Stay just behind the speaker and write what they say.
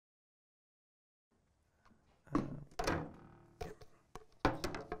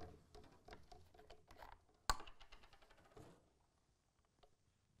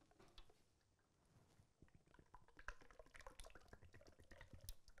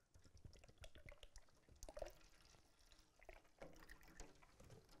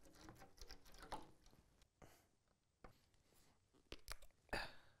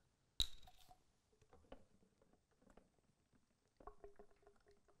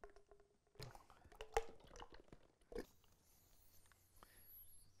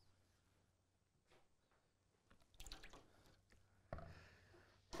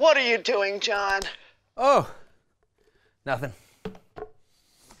What are you doing, John? Oh, nothing.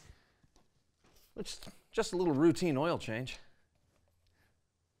 It's just a little routine oil change.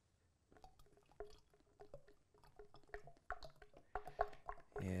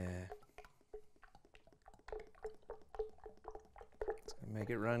 Yeah. It's gonna make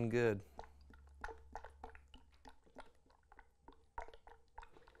it run good.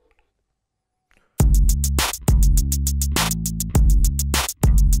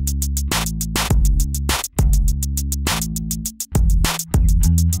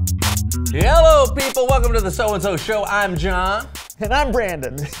 Hello, people. Welcome to the SoAndSo Show. I'm John. And I'm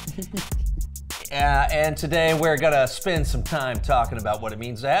Brandon. And today we're going to spend some time talking about what it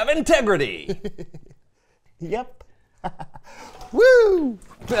means to have integrity. Yep. Woo!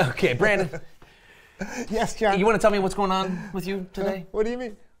 Okay, Brandon. Yes, John. You want to tell me what's going on with you today? What do you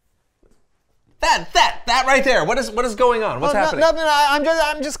mean? That right there. What is going on? What's happening? Nothing.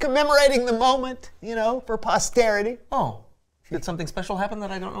 I'm just commemorating the moment, for posterity. Oh, did something special happen that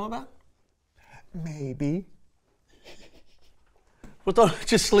I don't know about? Maybe. Well, don't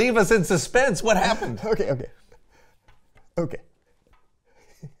just leave us in suspense. What happened? Okay.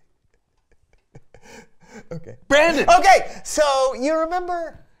 Brandon! Okay, so you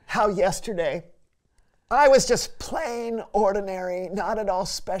remember how yesterday I was just plain ordinary, not at all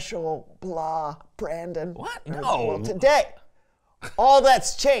special, blah, Brandon? What? No. No. Well, today, all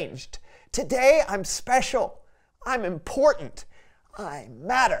that's changed. Today, I'm special. I'm important. I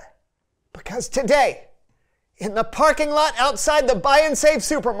matter. Because today, in the parking lot outside the Buy and Save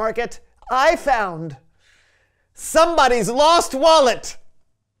supermarket, I found somebody's lost wallet.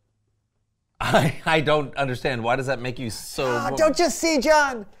 I don't understand. Why does that make you so... Don't you see,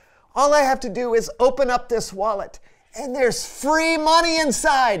 John? All I have to do is open up this wallet, and there's free money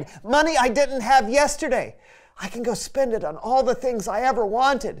inside. Money I didn't have yesterday. I can go spend it on all the things I ever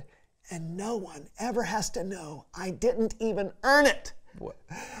wanted, and no one ever has to know I didn't even earn it. What?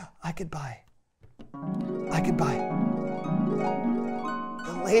 I could buy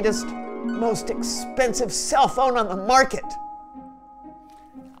the latest, most expensive cell phone on the market.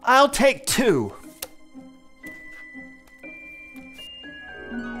 I'll take 2.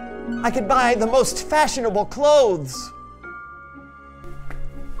 I could buy the most fashionable clothes.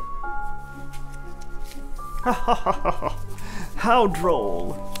 How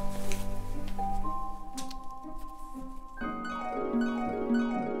droll.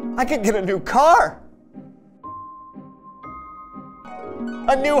 I could get a new car.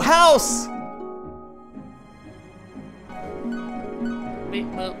 A new house.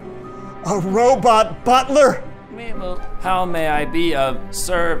 Meep moop. A robot butler. Meep moop. How may I be of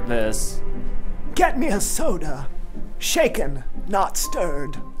service? Get me a soda. Shaken, not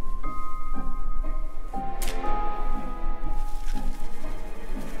stirred.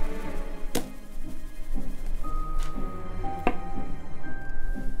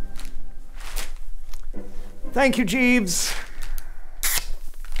 Thank you, Jeeves.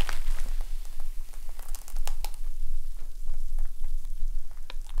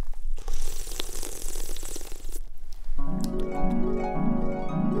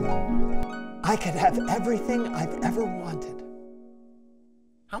 I could have everything I've ever wanted.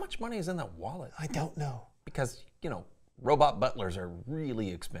 How much money is in that wallet? I don't know. Because, robot butlers are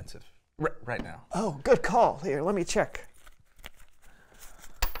really expensive right now. Oh, good call. Here, let me check.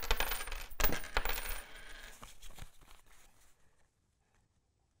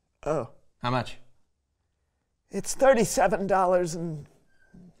 Oh. How much? It's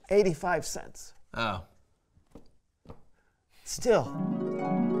 $37.85. Oh. Still,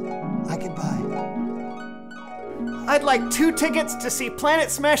 I could buy. I'd like 2 tickets to see Planet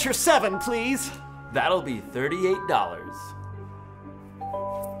Smasher 7, please. That'll be $38.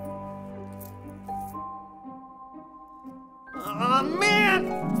 Aw,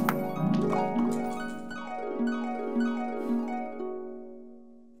 man!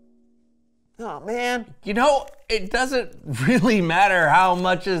 Oh, man. It doesn't really matter how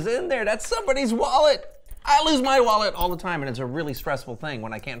much is in there. That's somebody's wallet. I lose my wallet all the time, and it's a really stressful thing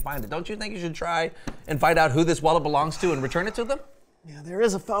when I can't find it. Don't you think you should try and find out who this wallet belongs to and return it to them? Yeah, there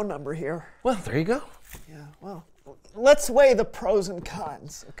is a phone number here. Well, there you go. Yeah, well, let's weigh the pros and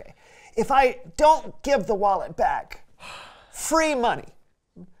cons. Okay. If I don't give the wallet back, free money.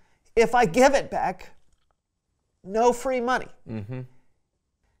 If I give it back, no free money. Mm-hmm.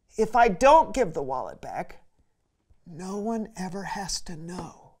 If I don't give the wallet back, no one ever has to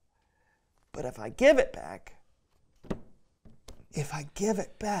know. But if I give it back,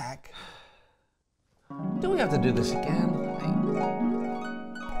 Do we have to do this again?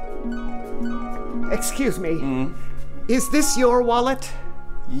 Excuse me. Is this your wallet?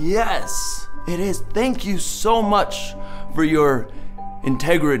 Yes, it is. Thank you so much for your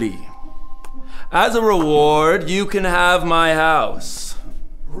integrity. As a reward, you can have my house.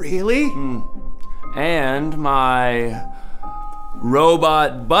 Really? And my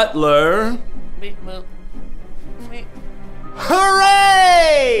robot butler.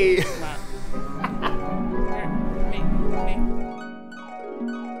 Hooray!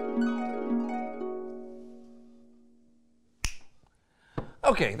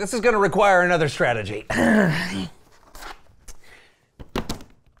 Okay, this is gonna require another strategy.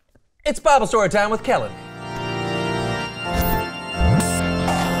 It's Bible story time with Kellen.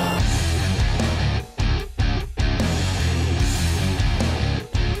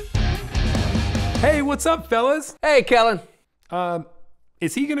 Hey, what's up, fellas? Hey, Kellen.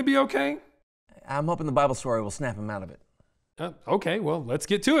 Is he gonna be okay? I'm hoping the Bible story will snap him out of it. Okay, well, let's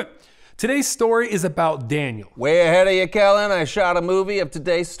get to it. Today's story is about Daniel. Way ahead of you, Kellen. I shot a movie of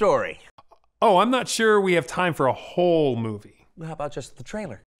today's story. Oh, I'm not sure we have time for a whole movie. Well, how about just the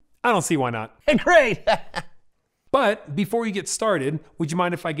trailer? I don't see why not. Great! But before you get started, would you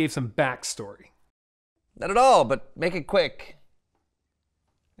mind if I gave some backstory? Not at all, but make it quick.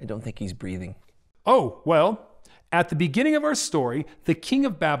 I don't think he's breathing. Oh, well, at the beginning of our story, the king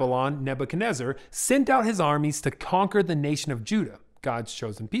of Babylon, Nebuchadnezzar, sent out his armies to conquer the nation of Judah, God's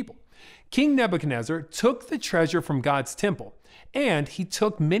chosen people. King Nebuchadnezzar took the treasure from God's temple, and he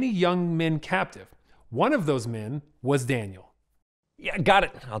took many young men captive. One of those men was Daniel. Yeah, got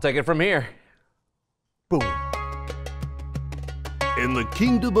it. I'll take it from here. Boom. In the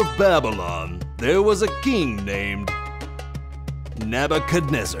kingdom of Babylon, there was a king named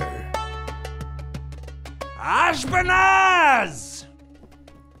Nebuchadnezzar. Ashpenaz!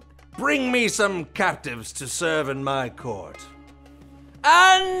 Bring me some captives to serve in my court.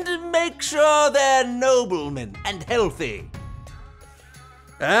 And make sure they're noblemen and healthy.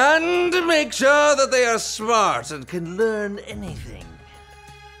 And make sure that they are smart and can learn anything.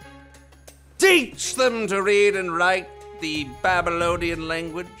 Teach them to read and write the Babylonian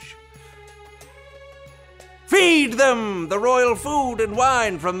language. Feed them the royal food and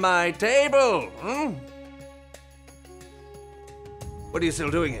wine from my table. What are you still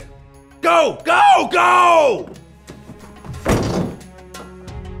doing here? Go! Go! Go!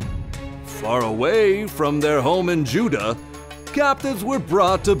 Far away from their home in Judah, captives were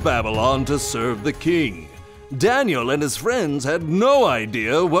brought to Babylon to serve the king. Daniel and his friends had no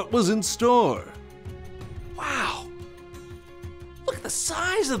idea what was in store. Wow. Look at the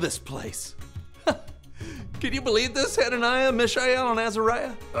size of this place. Can you believe this? Hananiah, Mishael, and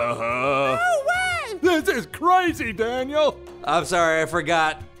Azariah? Uh-huh. No way! This is crazy, Daniel! I'm sorry, I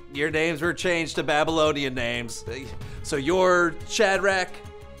forgot. Your names were changed to Babylonian names. So you're Shadrach,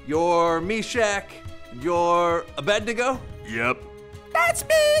 you're Meshach, you're Abednego? Yep. That's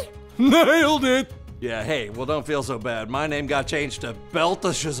me! Nailed it! Yeah, hey, well, don't feel so bad. My name got changed to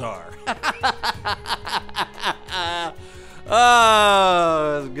Belteshazzar.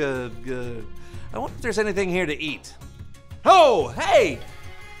 Oh, that's good, good. I wonder if there's anything here to eat. Oh, hey!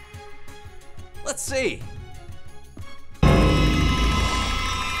 Let's see. Wait.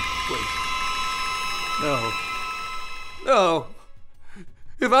 No. No.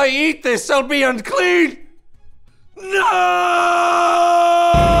 If I eat this, I'll be unclean. No!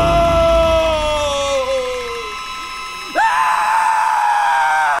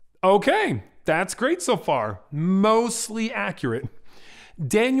 Okay, that's great so far. Mostly accurate.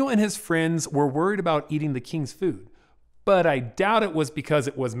 Daniel and his friends were worried about eating the king's food, but I doubt it was because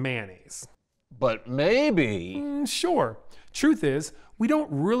it was mayonnaise. But maybe. Sure. Truth is, we don't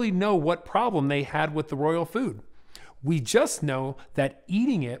really know what problem they had with the royal food. We just know that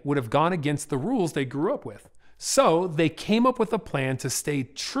eating it would have gone against the rules they grew up with. So they came up with a plan to stay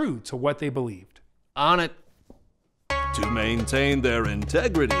true to what they believed. On it. To maintain their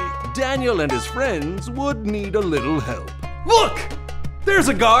integrity, Daniel and his friends would need a little help. Look! There's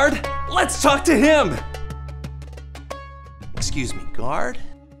a guard! Let's talk to him! Excuse me, guard?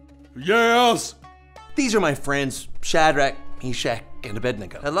 Yes! These are my friends, Shadrach, Meshach, and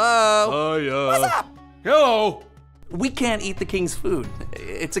Abednego. Hello? What's up? Hello! We can't eat the king's food.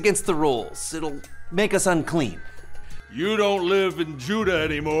 It's against the rules. It'll make us unclean. You don't live in Judah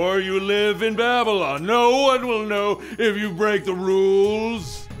anymore, you live in Babylon. No one will know if you break the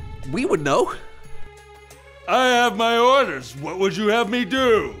rules. We would know. I have my orders. What would you have me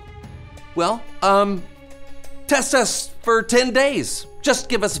do? Well, test us for 10 days. Just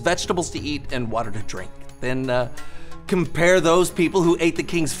give us vegetables to eat and water to drink. Then, compare those people who ate the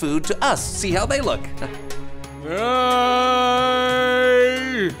king's food to us. See how they look. I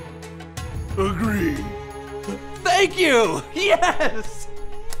agree. Thank you! Yes!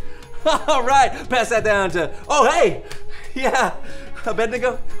 All right, pass that down to, oh, hey, yeah,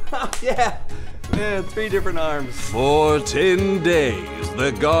 Abednego, oh, yeah, 3 different arms. For 10 days,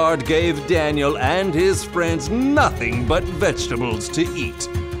 the guard gave Daniel and his friends nothing but vegetables to eat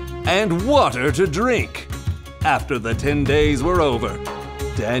and water to drink. After the 10 days were over,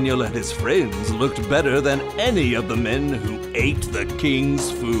 Daniel and his friends looked better than any of the men who ate the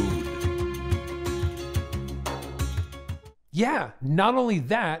king's food. Yeah, not only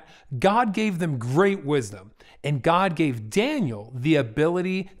that, God gave them great wisdom, and God gave Daniel the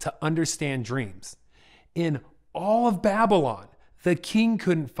ability to understand dreams. In all of Babylon, the king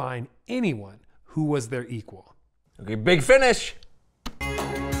couldn't find anyone who was their equal. Okay, big finish.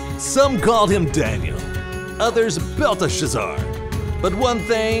 Some called him Daniel, others Belteshazzar. But one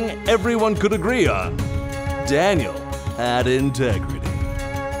thing everyone could agree on, Daniel had integrity.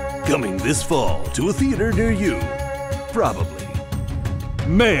 Coming this fall to a theater near you, probably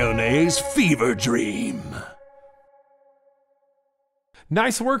Mayonnaise Fever Dream.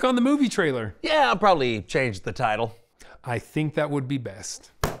 Nice work on the movie trailer. Yeah, I'll probably change the title. I think that would be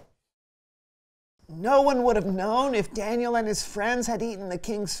best. No one would have known if Daniel and his friends had eaten the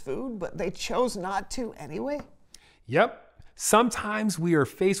king's food, but they chose not to anyway. Yep. Sometimes we are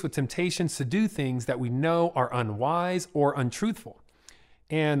faced with temptations to do things that we know are unwise or untruthful.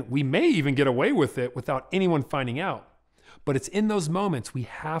 And we may even get away with it without anyone finding out. But it's in those moments we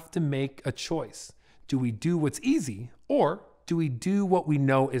have to make a choice. Do we do what's easy, or do we do what we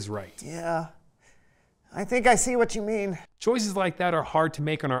know is right? Yeah, I think I see what you mean. Choices like that are hard to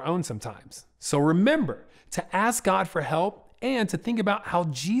make on our own sometimes. So remember to ask God for help and to think about how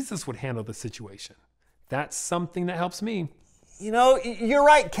Jesus would handle the situation. That's something that helps me. You know, you're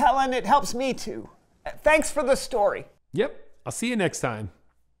right, Kellen. It helps me too. Thanks for the story. Yep, I'll see you next time.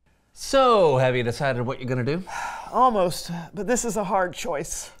 So, have you decided what you're gonna do? Almost, but this is a hard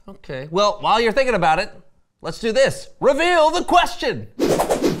choice. Okay, well, while you're thinking about it, let's do this. Reveal the question.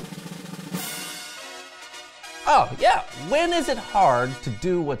 Oh, yeah, when is it hard to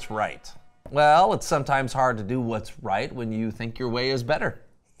do what's right? Well, it's sometimes hard to do what's right when you think your way is better.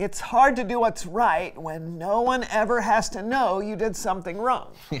 It's hard to do what's right when no one ever has to know you did something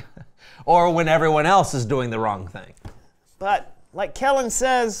wrong. Or when everyone else is doing the wrong thing. But like Kellen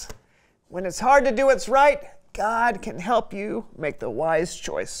says, when it's hard to do what's right, God can help you make the wise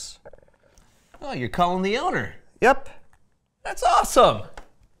choice. Oh, you're calling the owner. Yep. That's awesome.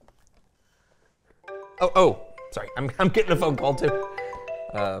 Oh, sorry, I'm getting a phone call too.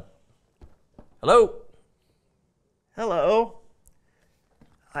 Hello? Hello.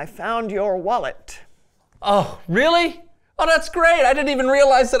 I found your wallet. Oh, really? Oh, that's great. I didn't even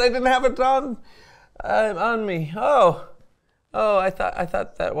realize that I didn't have it on me. Oh, I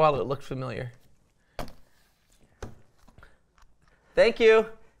thought that wallet looked familiar. Thank you.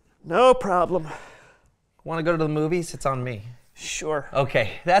 No problem. Want to go to the movies? It's on me. Sure.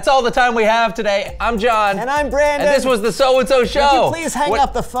 Okay, that's all the time we have today. I'm John. And I'm Brandon. And this was the SoAndSo Show. Would you please hang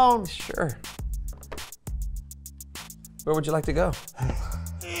up the phone? Sure. Where would you like to go?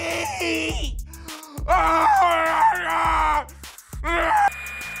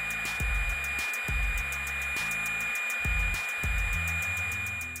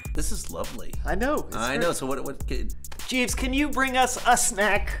 This is lovely. I know. I know. So what Jeeves, can you bring us a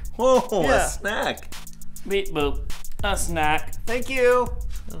snack? Oh, Yeah. a snack. Beep boop. A snack. Thank you.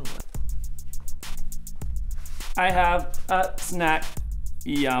 I have a snack.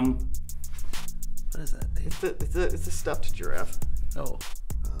 Yum. What is that? It's a stuffed giraffe. Oh.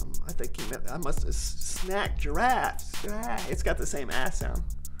 I think he meant I must have snack giraffes. It's got the same ass sound.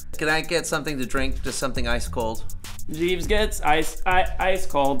 Can I get something to drink? Just something ice cold. Jeeves gets ice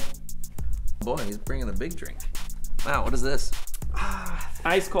cold. Boy, he's bringing a big drink. Wow, what is this?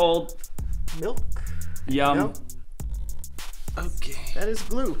 Ice cold. Milk. Yum. Nope. Okay. That is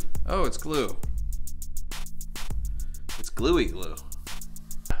glue. Oh, it's glue. It's gluey glue.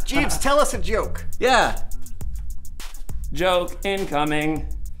 Jeeves, tell us a joke. Yeah. Joke incoming.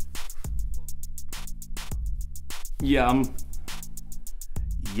 Yum.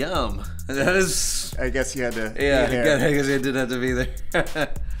 Yum. That is. I guess you had to. Yeah, I guess it did have to be there.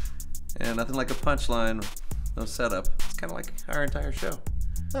 Yeah, nothing like a punchline, no setup. It's kind of like our entire show.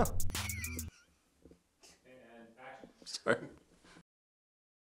 Oh. Sorry.